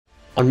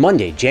On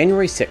Monday,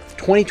 January 6th,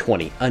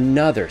 2020,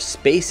 another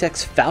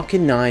SpaceX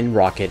Falcon 9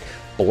 rocket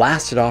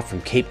blasted off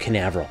from Cape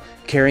Canaveral,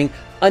 carrying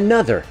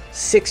another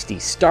 60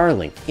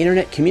 Starlink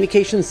internet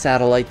communications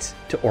satellites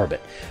to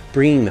orbit,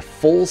 bringing the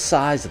full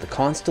size of the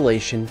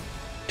constellation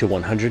to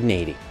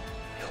 180.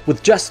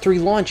 With just 3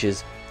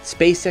 launches,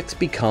 SpaceX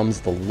becomes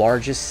the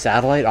largest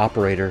satellite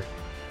operator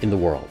in the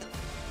world.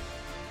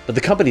 But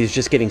the company is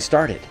just getting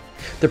started.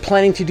 They're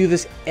planning to do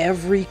this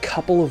every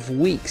couple of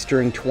weeks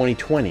during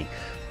 2020,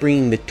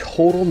 bringing the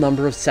total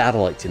number of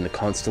satellites in the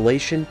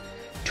constellation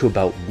to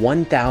about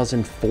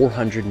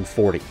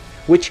 1,440,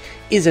 which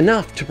is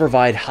enough to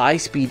provide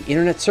high-speed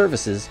internet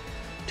services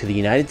to the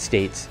United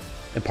States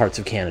and parts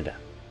of Canada.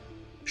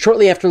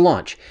 Shortly after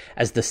launch,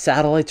 as the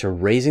satellites are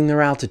raising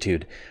their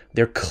altitude,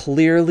 they're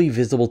clearly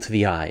visible to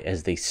the eye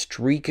as they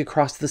streak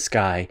across the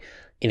sky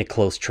in a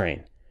close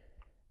train.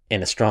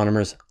 And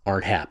astronomers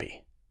aren't happy.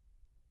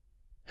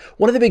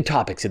 One of the big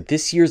topics at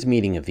this year's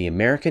meeting of the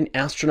American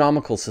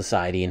Astronomical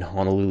Society in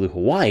Honolulu,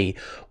 Hawaii,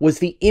 was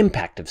the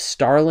impact of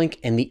Starlink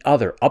and the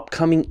other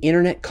upcoming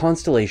internet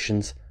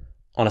constellations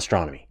on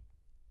astronomy.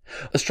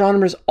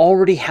 Astronomers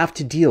already have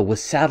to deal with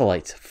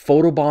satellites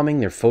photobombing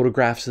their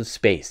photographs of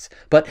space,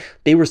 but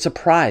they were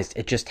surprised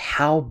at just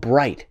how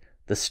bright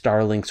the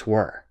Starlinks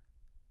were.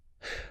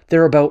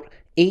 There are about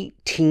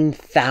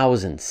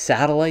 18,000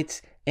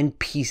 satellites and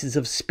pieces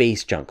of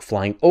space junk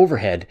flying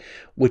overhead,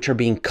 which are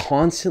being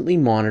constantly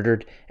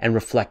monitored and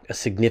reflect a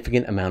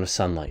significant amount of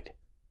sunlight.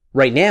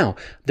 Right now,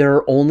 there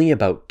are only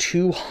about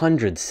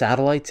 200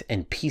 satellites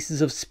and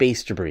pieces of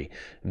space debris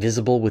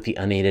visible with the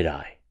unaided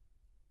eye.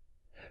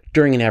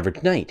 During an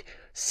average night,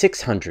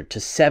 600 to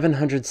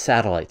 700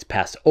 satellites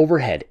pass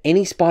overhead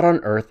any spot on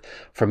Earth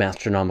from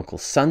astronomical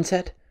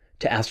sunset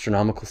to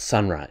astronomical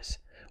sunrise,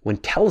 when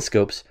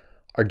telescopes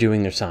are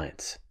doing their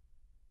science.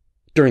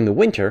 During the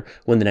winter,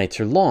 when the nights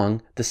are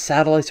long, the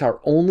satellites are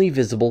only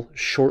visible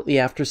shortly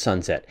after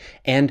sunset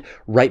and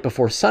right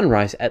before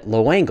sunrise at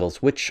low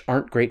angles, which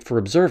aren't great for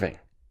observing.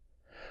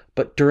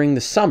 But during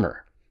the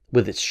summer,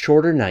 with its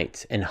shorter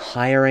nights and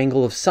higher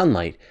angle of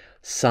sunlight,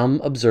 some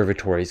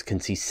observatories can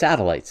see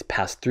satellites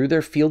pass through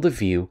their field of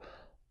view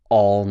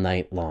all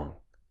night long.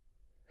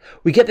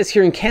 We get this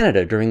here in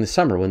Canada during the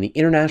summer when the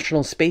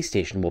International Space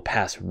Station will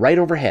pass right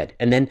overhead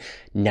and then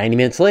 90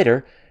 minutes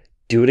later,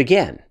 do it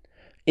again.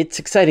 It's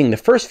exciting the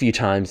first few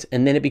times,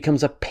 and then it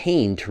becomes a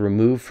pain to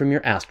remove from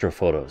your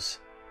astrophotos.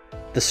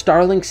 The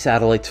Starlink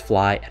satellites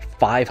fly at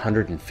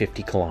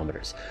 550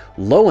 kilometers,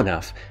 low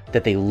enough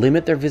that they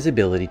limit their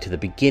visibility to the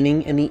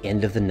beginning and the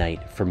end of the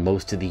night for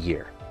most of the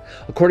year.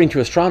 According to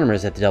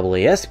astronomers at the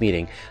AAS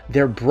meeting,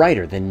 they're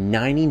brighter than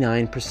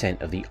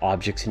 99% of the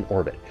objects in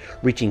orbit,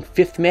 reaching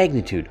 5th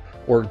magnitude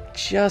or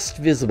just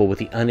visible with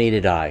the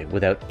unaided eye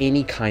without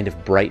any kind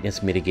of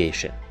brightness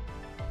mitigation.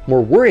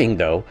 More worrying,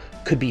 though,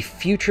 could be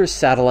future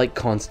satellite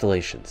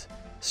constellations.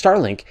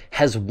 Starlink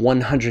has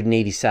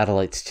 180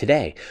 satellites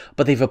today,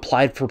 but they've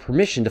applied for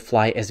permission to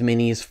fly as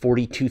many as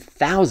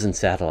 42,000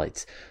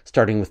 satellites,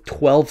 starting with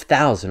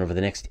 12,000 over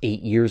the next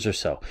 8 years or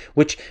so,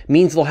 which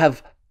means they'll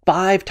have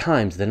 5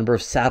 times the number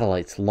of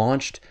satellites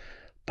launched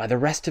by the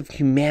rest of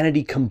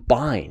humanity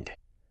combined.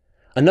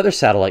 Another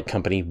satellite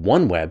company,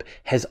 OneWeb,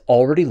 has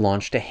already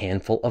launched a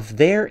handful of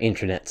their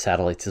internet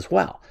satellites as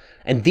well,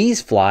 and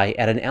these fly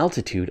at an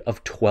altitude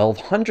of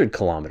 1,200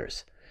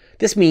 kilometers.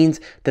 This means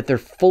that they're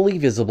fully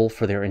visible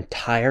for their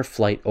entire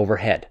flight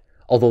overhead,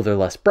 although they're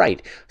less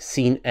bright,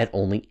 seen at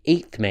only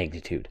 8th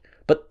magnitude,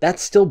 but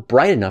that's still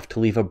bright enough to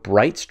leave a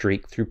bright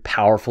streak through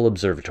powerful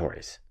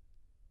observatories.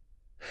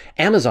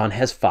 Amazon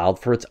has filed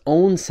for its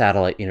own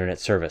satellite internet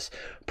service,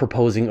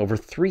 proposing over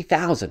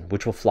 3,000,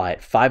 which will fly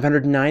at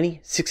 590,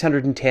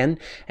 610,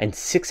 and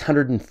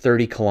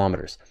 630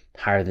 kilometers,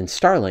 higher than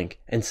Starlink,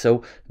 and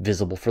so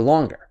visible for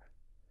longer.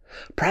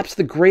 Perhaps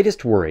the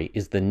greatest worry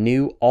is the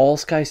new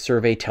all-sky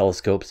survey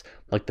telescopes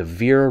like the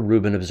Vera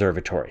Rubin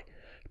Observatory,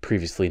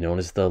 previously known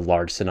as the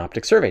Large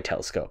Synoptic Survey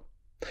Telescope.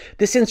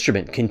 This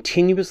instrument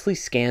continuously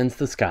scans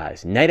the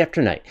skies night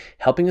after night,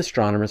 helping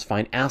astronomers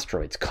find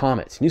asteroids,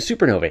 comets, new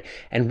supernovae,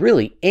 and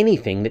really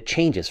anything that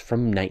changes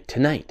from night to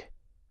night.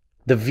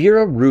 The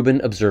Vera Rubin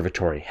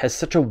Observatory has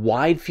such a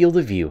wide field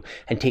of view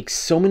and takes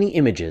so many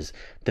images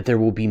that there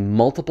will be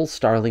multiple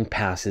Starlink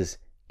passes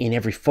in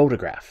every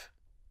photograph.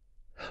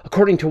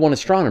 According to one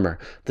astronomer,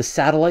 the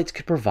satellites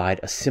could provide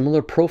a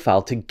similar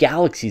profile to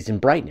galaxies in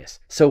brightness,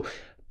 so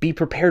be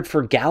prepared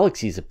for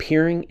galaxies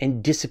appearing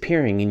and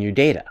disappearing in your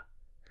data.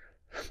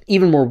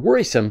 Even more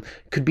worrisome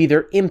could be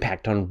their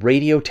impact on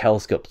radio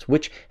telescopes,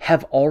 which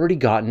have already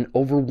gotten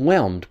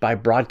overwhelmed by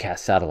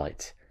broadcast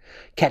satellites.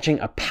 Catching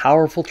a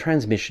powerful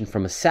transmission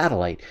from a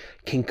satellite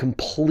can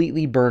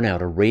completely burn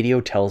out a radio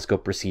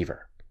telescope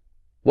receiver.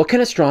 What can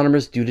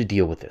astronomers do to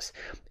deal with this?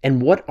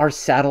 And what are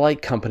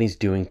satellite companies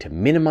doing to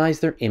minimize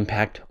their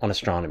impact on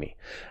astronomy?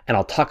 And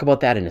I'll talk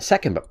about that in a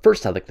second, but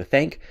first I'd like to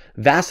thank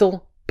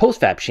Vasil,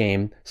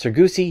 Postfapshame,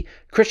 Sergusi,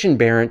 Christian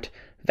Barrett,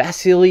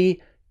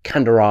 Vasily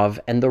Kandarov,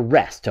 and the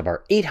rest of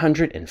our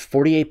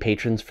 848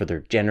 patrons for their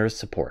generous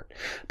support.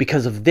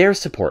 Because of their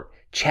support,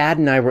 Chad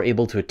and I were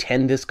able to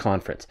attend this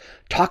conference,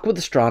 talk with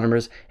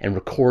astronomers, and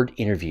record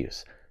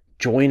interviews.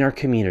 Join our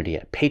community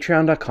at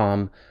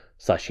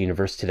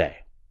patreon.com/universetoday.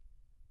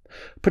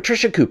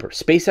 Patricia Cooper,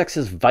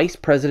 SpaceX's Vice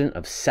President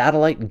of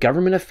Satellite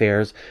Government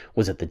Affairs,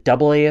 was at the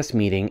AAS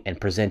meeting and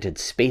presented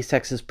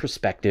SpaceX's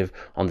perspective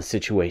on the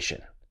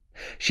situation.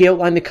 She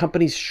outlined the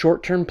company's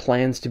short-term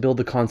plans to build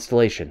the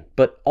constellation,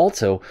 but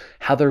also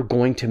how they're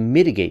going to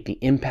mitigate the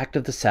impact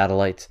of the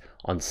satellites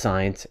on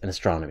science and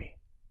astronomy.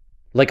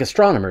 Like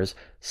astronomers,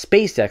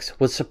 SpaceX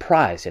was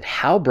surprised at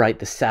how bright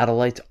the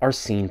satellites are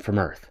seen from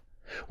Earth.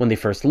 When they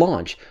first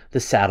launch, the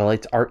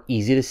satellites are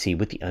easy to see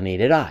with the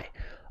unaided eye.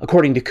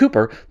 According to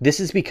Cooper, this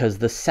is because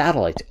the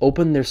satellites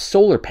open their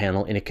solar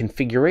panel in a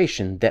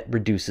configuration that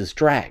reduces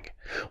drag.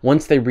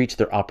 Once they reach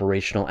their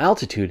operational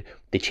altitude,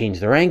 they change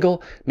their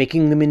angle,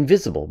 making them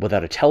invisible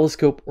without a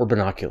telescope or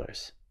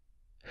binoculars.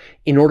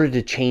 In order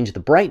to change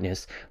the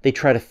brightness, they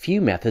tried a few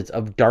methods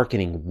of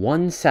darkening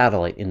one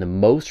satellite in the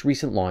most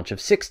recent launch of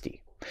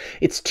 60.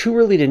 It's too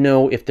early to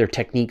know if their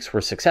techniques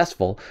were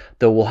successful,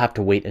 though we'll have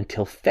to wait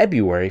until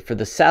February for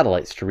the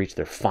satellites to reach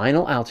their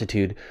final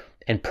altitude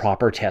and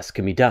proper tests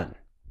can be done.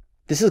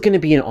 This is going to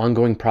be an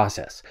ongoing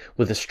process,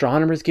 with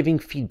astronomers giving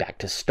feedback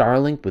to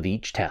Starlink with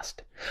each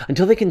test.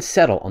 Until they can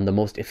settle on the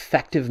most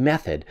effective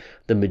method,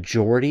 the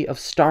majority of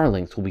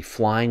Starlinks will be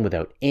flying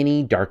without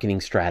any darkening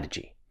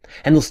strategy.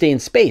 And they'll stay in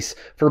space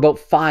for about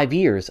 5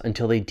 years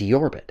until they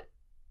deorbit.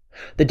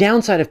 The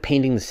downside of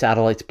painting the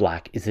satellites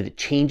black is that it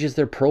changes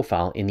their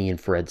profile in the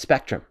infrared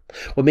spectrum.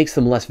 What makes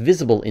them less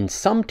visible in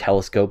some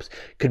telescopes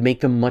could make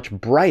them much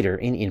brighter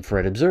in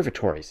infrared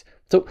observatories.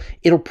 So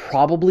it'll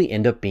probably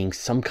end up being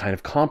some kind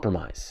of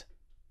compromise.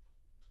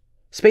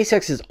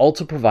 SpaceX is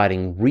also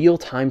providing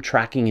real-time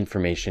tracking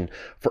information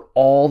for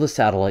all the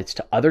satellites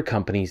to other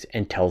companies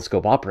and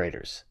telescope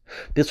operators.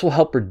 This will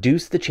help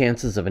reduce the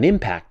chances of an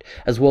impact,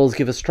 as well as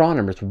give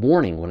astronomers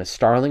warning when a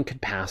Starlink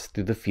could pass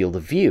through the field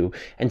of view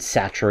and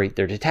saturate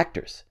their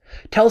detectors.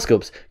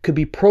 Telescopes could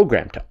be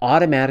programmed to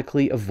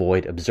automatically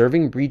avoid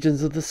observing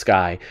regions of the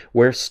sky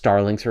where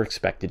Starlinks are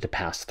expected to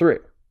pass through.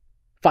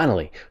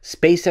 Finally,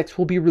 SpaceX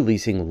will be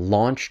releasing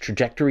launch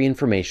trajectory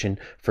information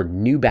for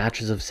new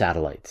batches of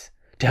satellites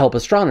to help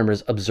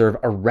astronomers observe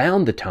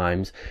around the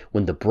times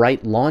when the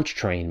bright launch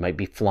train might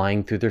be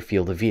flying through their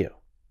field of view.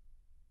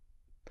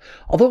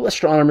 Although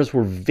astronomers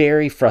were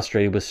very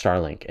frustrated with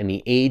Starlink and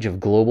the age of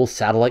global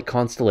satellite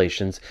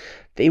constellations,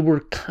 they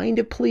were kind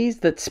of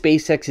pleased that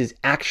SpaceX is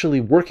actually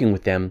working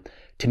with them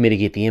to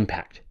mitigate the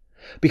impact.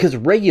 Because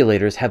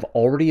regulators have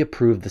already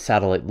approved the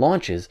satellite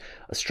launches,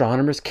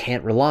 astronomers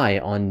can't rely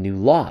on new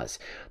laws.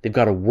 They've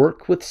got to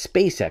work with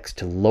SpaceX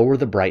to lower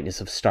the brightness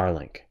of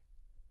Starlink.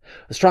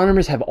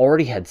 Astronomers have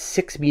already had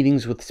 6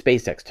 meetings with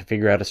SpaceX to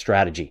figure out a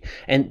strategy,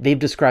 and they've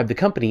described the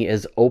company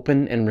as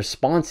open and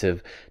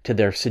responsive to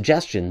their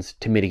suggestions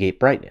to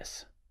mitigate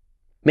brightness.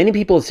 Many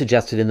people have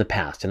suggested in the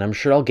past, and I'm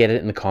sure I'll get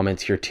it in the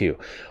comments here too,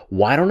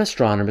 why don't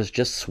astronomers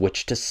just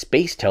switch to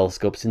space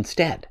telescopes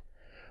instead?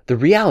 The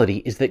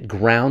reality is that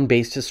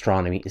ground-based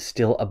astronomy is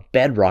still a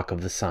bedrock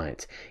of the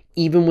science,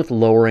 even with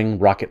lowering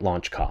rocket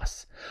launch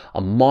costs.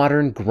 A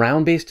modern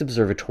ground-based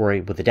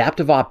observatory with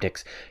adaptive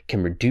optics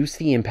can reduce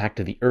the impact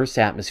of the Earth's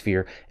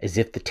atmosphere as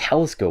if the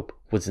telescope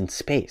was in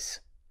space.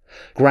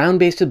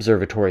 Ground-based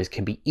observatories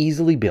can be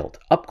easily built,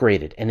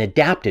 upgraded, and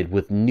adapted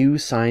with new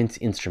science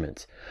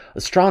instruments.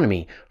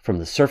 Astronomy from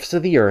the surface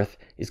of the Earth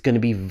is going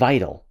to be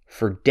vital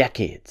for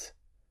decades.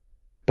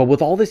 But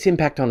with all this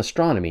impact on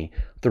astronomy,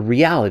 the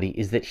reality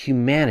is that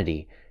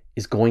humanity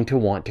is going to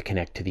want to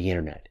connect to the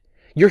internet.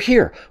 You're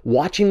here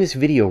watching this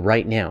video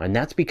right now, and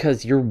that's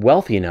because you're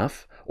wealthy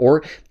enough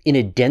or in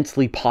a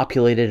densely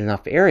populated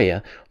enough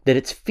area that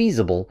it's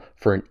feasible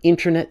for an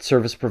internet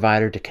service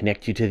provider to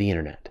connect you to the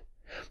internet.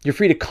 You're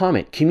free to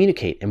comment,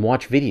 communicate, and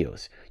watch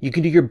videos. You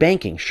can do your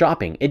banking,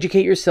 shopping,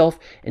 educate yourself,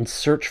 and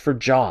search for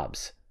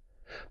jobs.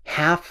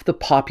 Half the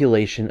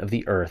population of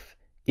the Earth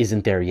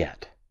isn't there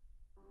yet.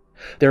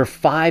 There are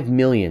 5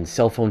 million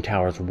cell phone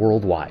towers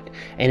worldwide,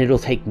 and it'll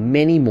take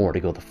many more to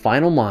go the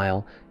final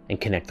mile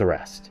and connect the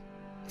rest.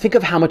 Think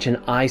of how much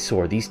an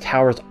eyesore these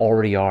towers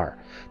already are.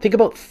 Think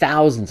about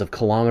thousands of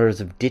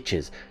kilometers of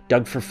ditches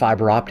dug for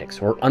fiber optics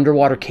or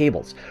underwater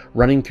cables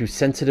running through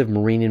sensitive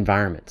marine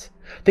environments.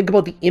 Think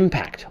about the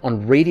impact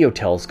on radio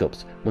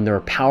telescopes when there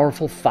are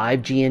powerful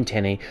 5G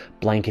antennae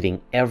blanketing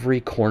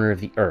every corner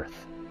of the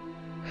Earth.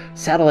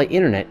 Satellite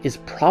internet is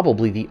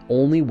probably the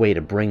only way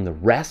to bring the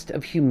rest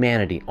of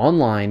humanity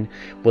online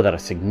without a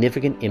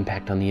significant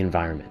impact on the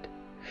environment.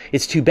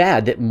 It's too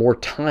bad that more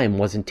time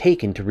wasn't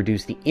taken to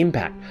reduce the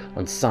impact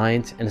on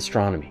science and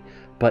astronomy,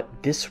 but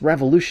this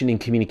revolution in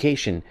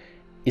communication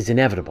is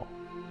inevitable.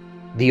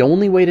 The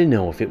only way to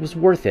know if it was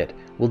worth it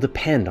will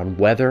depend on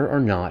whether or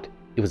not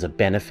it was a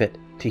benefit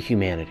to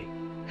humanity.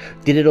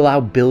 Did it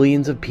allow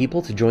billions of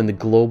people to join the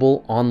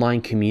global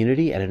online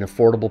community at an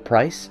affordable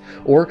price?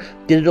 Or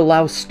did it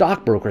allow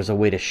stockbrokers a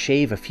way to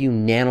shave a few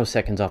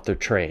nanoseconds off their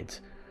trades?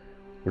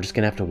 We're just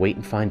going to have to wait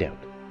and find out.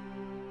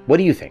 What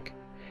do you think?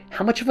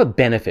 How much of a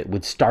benefit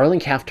would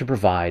Starlink have to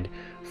provide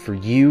for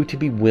you to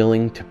be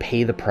willing to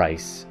pay the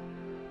price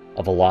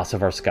of a loss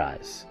of our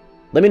skies?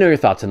 Let me know your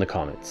thoughts in the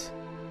comments.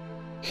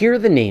 Here are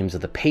the names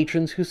of the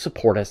patrons who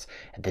support us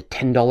at the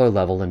 $10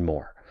 level and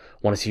more.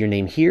 Want to see your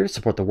name here?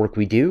 Support the work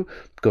we do?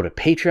 Go to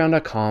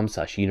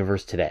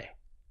patreon.com/universetoday.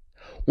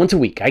 Once a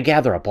week, I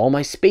gather up all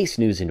my space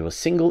news into a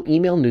single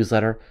email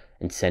newsletter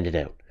and send it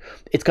out.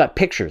 It's got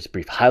pictures,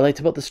 brief highlights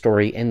about the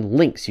story, and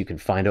links you can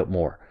find out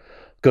more.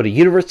 Go to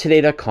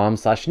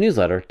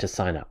universetoday.com/newsletter to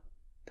sign up.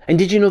 And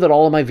did you know that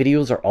all of my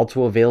videos are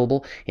also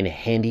available in a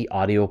handy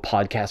audio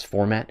podcast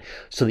format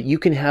so that you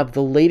can have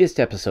the latest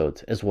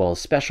episodes as well as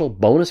special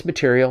bonus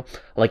material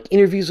like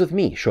interviews with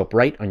me show up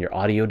right on your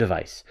audio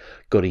device?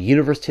 Go to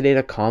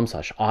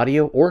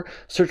universetoday.com/audio or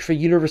search for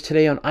Universe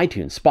Today on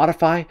iTunes,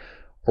 Spotify,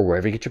 or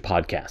wherever you get your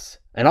podcasts.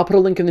 And I'll put a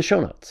link in the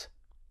show notes.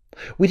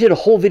 We did a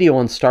whole video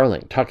on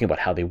Starlink talking about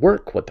how they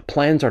work, what the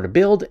plans are to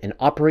build and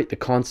operate the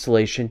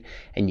constellation,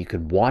 and you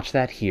can watch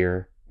that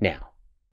here now.